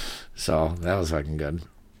 So that was fucking good.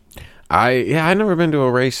 I've never been to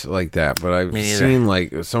a race like that, but I've Me neither. seen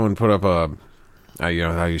like someone put up you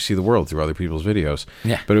know how you see the world through other people's videos.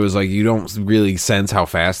 Yeah. But it was like you don't really sense how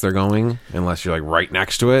fast they're going unless you're like right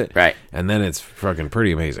next to it. Right. And then it's fucking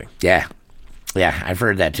pretty amazing. Yeah. Yeah, I've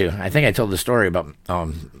heard that too. I think I told the story about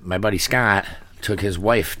my buddy Scott took his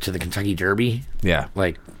wife to the Kentucky Derby Yeah.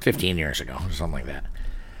 like 15 years ago or something like that.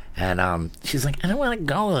 And she's like, I don't want to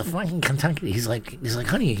go to fucking Kentucky. He's like,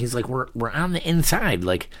 honey, we're on the inside,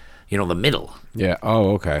 like, you know, the middle. Yeah.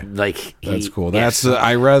 Oh, okay. Like That's cool. yes. That's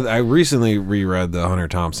I recently reread the Hunter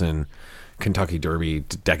Thompson Kentucky Derby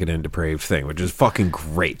Decadent Depraved thing, which is fucking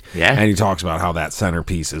great. Yeah. And he talks about how that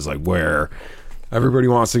centerpiece is like where Everybody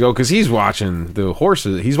wants to go because he's watching the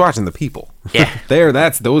horses. He's watching the people. Yeah.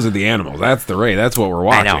 Those are the animals. That's the race. That's what we're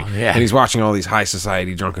watching. I know, yeah. And he's watching all these high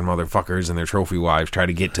society drunken motherfuckers and their trophy wives try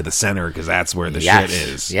to get to the center because that's where the shit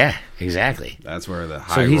is. Yeah, exactly. That's where the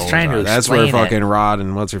high he's rollers trying to are. That's where explain fucking it. Rod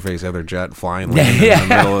and what's her face have their jet flying in the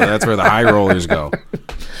middle. That's where the high rollers go.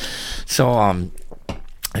 So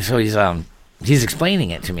he's explaining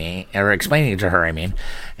it to me, or explaining it to her, I mean,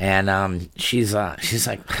 and she's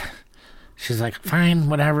like, fine,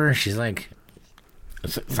 whatever. She's like,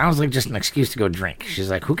 it sounds like just an excuse to go drink. She's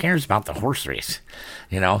like, who cares about the horse race,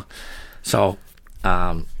 you know? So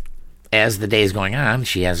as the day's going on,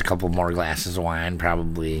 she has a couple more glasses of wine,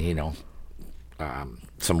 probably, you know,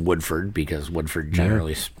 some Woodford, because Woodford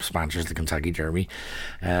generally sponsors the Kentucky Derby,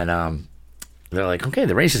 and they're like, okay,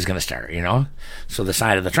 the race is going to start, you know? So the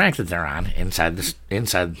side of the track that they're on, inside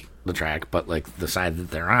the track, but like the side that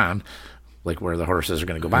they're on, like where the horses are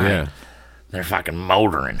going to go by, they're fucking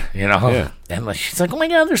motoring, you know? Yeah. And like, she's like, oh my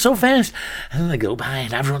God, they're so fast. And then they go by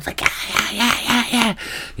and everyone's like, yeah.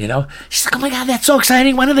 You know? She's like, oh my God, that's so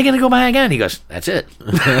exciting. When are they going to go by again? He goes, that's it.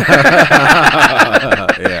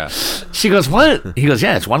 Yeah. She goes, what? He goes,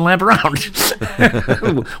 yeah, it's one lap around.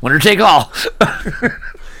 Winner take all.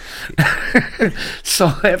 So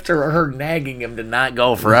after her nagging him to not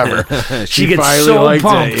go forever, she gets so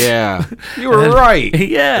pumped. Yeah, you were right.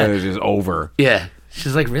 Yeah, it was just over. Yeah,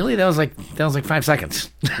 she's like, really? That was like 5 seconds.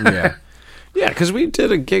 Yeah, because we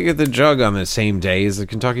did a gig at the Jug on the same day as the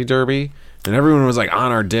Kentucky Derby, and everyone was like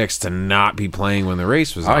on our dicks to not be playing when the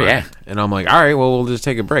race was on. Yeah, and I'm like, all right, well, we'll just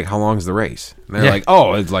take a break. How long's the race? And they're like,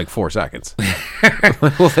 oh, it's like 4 seconds.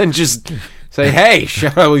 Well, then just say, hey,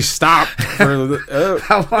 shall we stop?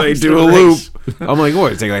 They do a loop. I'm like,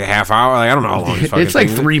 what? It take like a half hour? Like, I don't know how long this fucking it's like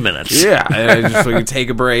thing 3 minutes. Yeah, and I just like, take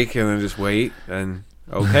a break and then just wait and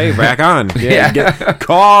okay, back on. Yeah, get,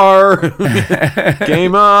 car,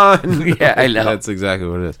 game on. Yeah, I know. That's exactly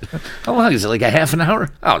what it is. How long is it? Like a half an hour?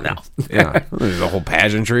 Oh no. Yeah, there's a whole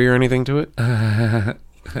pageantry or anything to it.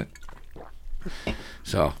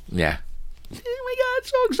 So yeah. Oh my God,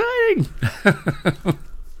 so exciting.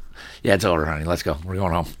 Yeah, it's over, honey. Let's go. We're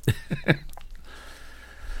going home.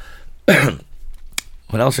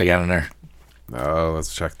 What else I got in there? Oh,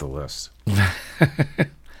 let's check the list. With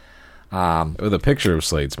a picture of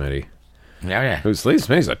Slade Smitty. Yeah. Slade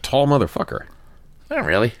Smitty's a tall motherfucker. Not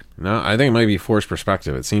really. No, I think it might be forced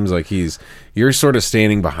perspective. It seems like you're sort of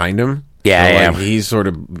standing behind him. Yeah, I am. He's sort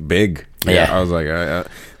of big. Yeah. I was like,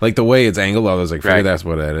 like the way it's angled, I was like, Right. that's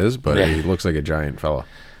what that is, but he looks like a giant fella.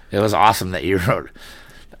 It was awesome that you wrote,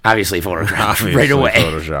 obviously photographed Obviously right away.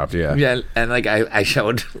 Photoshopped, yeah. Yeah, and like I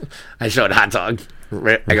showed Hot Dog.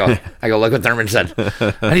 I go, look what Thurman said.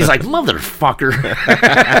 And he's like, motherfucker.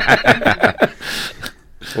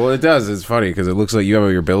 Well, it does. It's funny because it looks like you have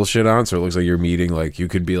your Bills shit on, so it looks like you're meeting, like, you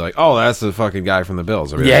could be like, oh, that's the fucking guy from the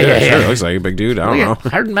Bills. I mean, Yeah. Sure, it looks like a big dude. I don't know.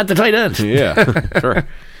 Harden met the tight end. Yeah, sure.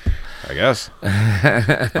 I guess.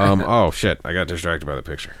 Oh, shit. I got distracted by the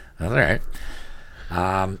picture. That's all right.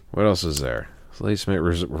 What else is there? Slade Smith,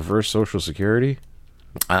 reverse Social Security?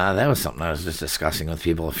 That was something I was just discussing with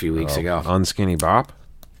people a few weeks ago. Unskinny Bop?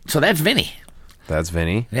 So that's Vinny. That's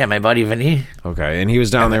Vinny. Yeah, my buddy Vinny. Okay, and he was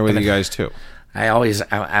down there with you guys, too.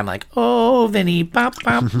 I'm like, oh, Vinny, pop.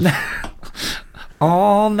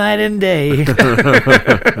 All night and day.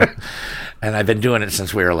 And I've been doing it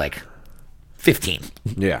since we were like 15.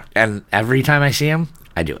 Yeah. And every time I see him,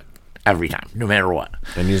 I do it. Every time, no matter what.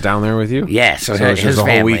 And he's down there with you? Yeah, so it's his just the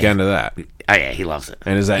whole family. weekend of that. Oh, yeah, he loves it.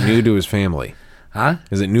 And is that new to his family? Huh?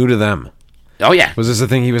 Is it new to them? Oh, yeah. Was this the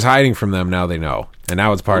thing he was hiding from them? Now they know. And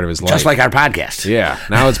now it's part of his life. Just like our podcast. Yeah.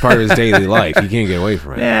 Now it's part of his daily life. He can't get away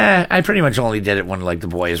from it. Yeah, I pretty much only did it when like the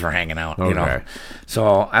boys were hanging out, you know. Okay.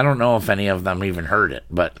 So I don't know if any of them even heard it,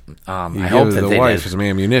 but I You hope give that the they wife did. some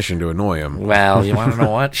ammunition to annoy him. Well, you want to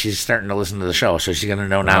know what? She's starting to listen to the show, so she's going to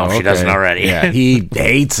know now if she okay. doesn't already. Yeah, he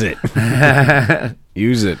hates it.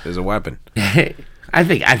 Use it as a weapon. I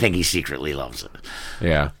think he secretly loves it.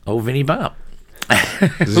 Yeah. Oh, Vinny Bob.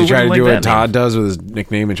 Does he try to do what Todd does with his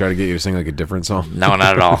nickname and try to get you to sing like a different song? No,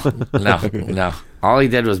 not at all. No. All he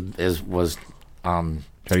did was Try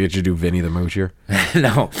to get you to do Vinny the Moocher?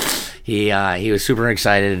 no. He was super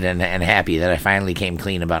excited and happy that I finally came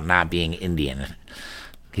clean about not being Indian.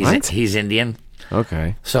 He's Indian.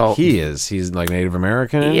 Okay. So he's like Native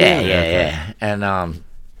American? Yeah. Okay.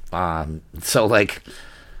 And so like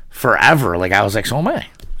forever, like I was like, so am I.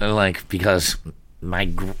 And, like, because my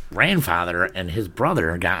grandfather and his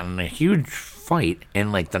brother got in a huge fight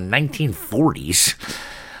in like the 1940s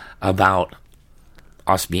about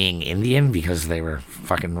us being Indian because they were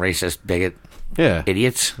fucking racist, bigot,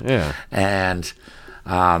 idiots. Yeah. And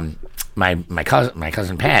my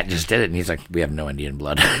cousin Pat just did it, and he's like, we have no Indian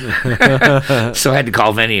blood. So I had to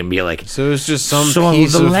call Vinny and be like, So it's just some so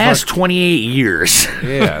piece the of last 28 years.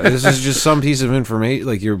 Yeah, this is just some piece of information.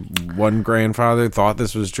 Like your one grandfather thought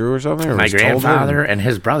this was true or something? Or My was told it? grandfather and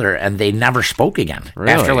his brother, and they never spoke again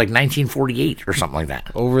Really? after like 1948 or something like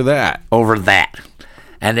that. Over that. Over that.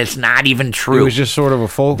 And it's not even It true. was just sort of a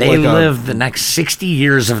folk. They like lived the next 60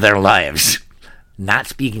 years of their lives not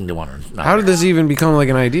speaking to one another. How did this even become like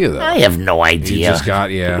an idea, though? I have no You idea. just got,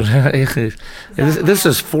 This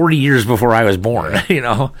is 40 years before I was born,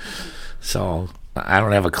 So I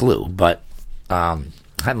don't have a clue. But I'm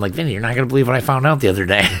like, Vinny, you're not going to believe what I found out the other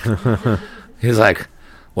day. He's like,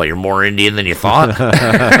 what, you're more Indian than you thought?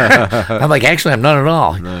 I'm like, actually, I'm not at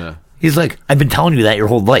all. Yeah. He's like, I've been telling you that your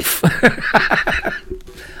whole life.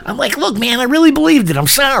 I'm like, look, man, I really believed it. I'm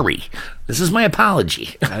sorry. This is my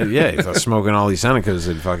apology. Yeah, he thought smoking all these Senecas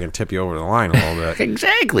would fucking tip you over the line a little bit.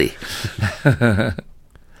 Exactly.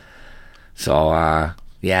 So,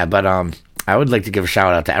 yeah, but I would like to give a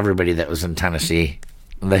shout out to everybody that was in Tennessee.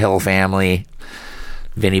 The Hill family,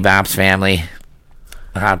 Vinny Bop's family,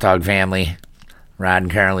 the Hot Dog family, Rod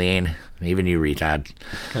and Carleen, even you, retard.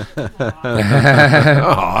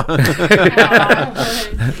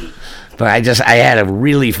 But I had a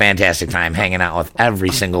really fantastic time hanging out with every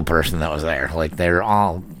single person that was there. Like, they're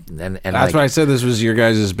all... And That's like, why I said this was your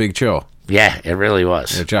guys' big chill. yeah, it really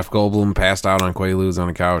was. Yeah, Jeff Goldblum passed out on Quaaludes on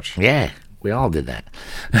the couch. Yeah, we all did that.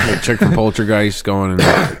 The chick from Poltergeist going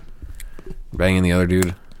and banging the other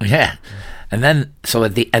dude. Yeah. And then, so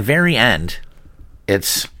at the very end,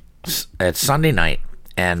 it's Sunday night,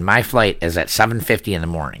 and my flight is at 7:50 in the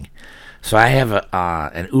morning. So I have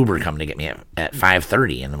an Uber come to get me at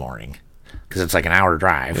 5:30 in the morning, because it's like an hour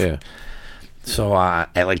drive. Yeah. So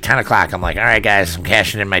at like 10 o'clock, I'm like, all right, guys, I'm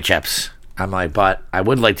cashing in my chips. I'm like, but I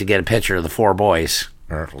would like to get a picture of the four boys,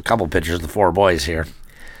 or a couple pictures of the four boys here.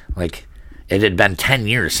 Like, it had been 10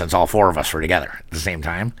 years since all four of us were together at the same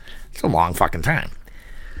time. It's a long fucking time.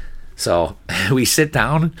 So we sit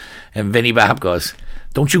down, and Vinny Bop goes,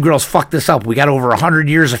 don't you girls fuck this up. We got over 100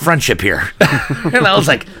 years of friendship here. And I was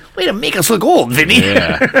like, way to make us look old, Vinny.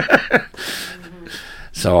 Yeah.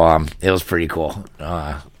 So it was pretty cool.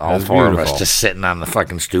 All four of us just sitting on the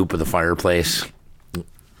fucking stoop of the fireplace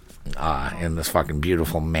in this fucking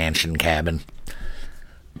beautiful mansion cabin.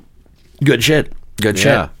 Good shit. Good shit.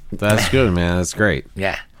 Yeah. That's good, man. That's great.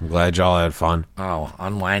 Yeah. I'm glad y'all had fun. Oh,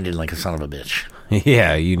 unwinding like a son of a bitch.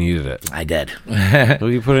 Yeah, you needed it. I did. Well,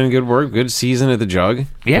 you put in good work. Good season at the Jug.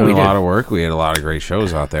 Yeah, Put in we a did. lot of work. We had a lot of great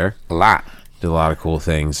shows out there. A lot. Did a lot of cool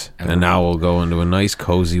things. And now we'll go into a nice,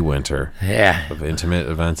 cozy winter Yeah. of intimate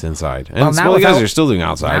events inside. And Well, some not of the guys without- are still doing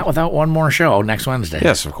outside. Not without one more show next Wednesday.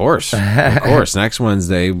 Yes, of course. Of course. Next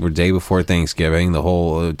Wednesday, we're day before Thanksgiving. The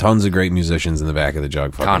whole tons of great musicians in the back of the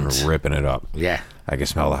Jug fucking Tons. ripping it up. Yeah. I can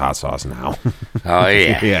smell the hot sauce now. Oh,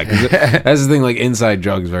 yeah. Yeah, because that's the thing. Like, inside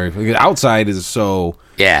Jug's very... Because outside is so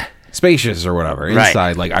Yeah. spacious or whatever. Right.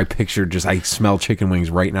 Inside, like, I smell chicken wings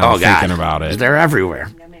right now Oh, God. thinking about it. They're everywhere.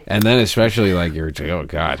 And then especially, like, you're... Oh,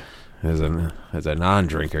 God. As a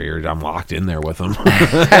non-drinker, I'm locked in there with them.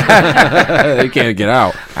 They can't get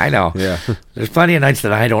out. I know. Yeah. There's plenty of nights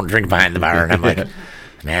that I don't drink behind the bar, and I'm like,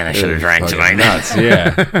 man, I should have drank Fucking tonight. nuts,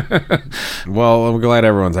 yeah. Well, I'm glad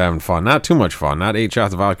everyone's having fun. Not too much fun. Not 8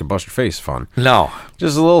 shots of vodka, bust your face fun. No.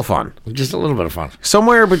 Just a little fun. Just a little bit of fun.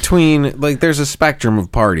 Somewhere between, like, there's a spectrum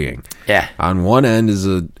of partying. Yeah. On one end is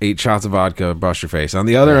a 8 shots of vodka, bust your face. On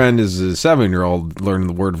the other end is a 7-year-old learning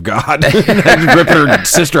the word of God and rip her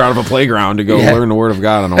sister out of a playground to go learn the word of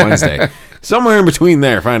God on a Wednesday. Somewhere in between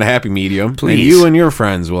there, find a happy medium. Please. And you and your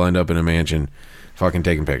friends will end up in a mansion fucking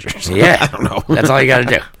taking pictures. Yeah. I don't know. That's all you got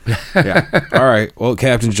to do. Yeah. All right. Well,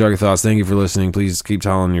 Captain Jug of Thoughts, thank you for listening. Please keep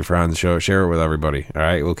telling your friends, share it with everybody. All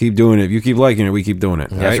right. We'll keep doing it. If you keep liking it, we keep doing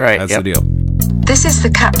it. All That's right. That's Yep. the deal. This is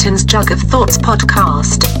the Captain's Jug of Thoughts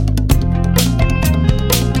podcast.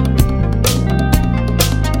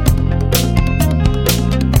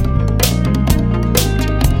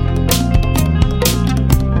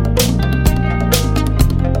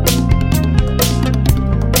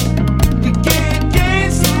 You can't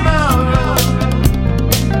dance tomorrow.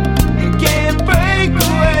 You can't break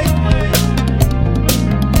away.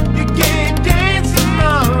 You can't dance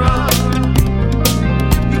tomorrow.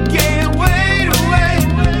 You can't wait away.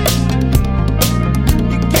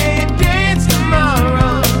 You can't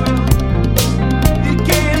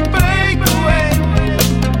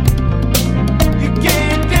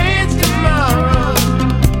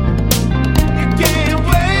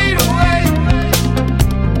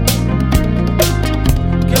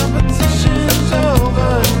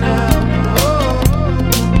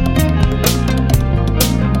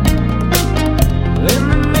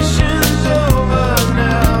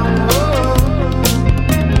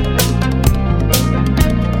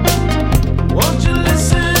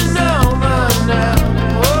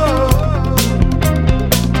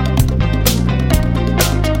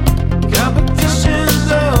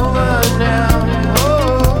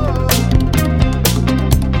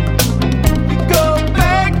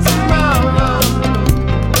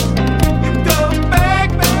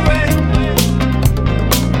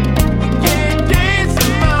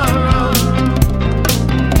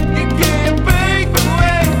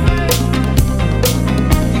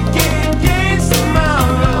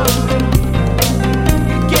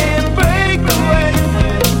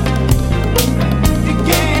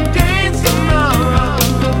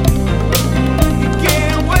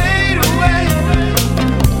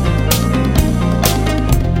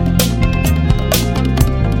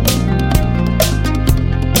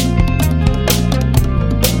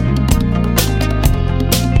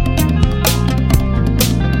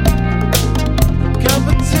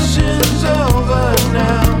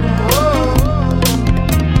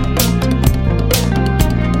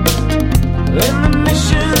in the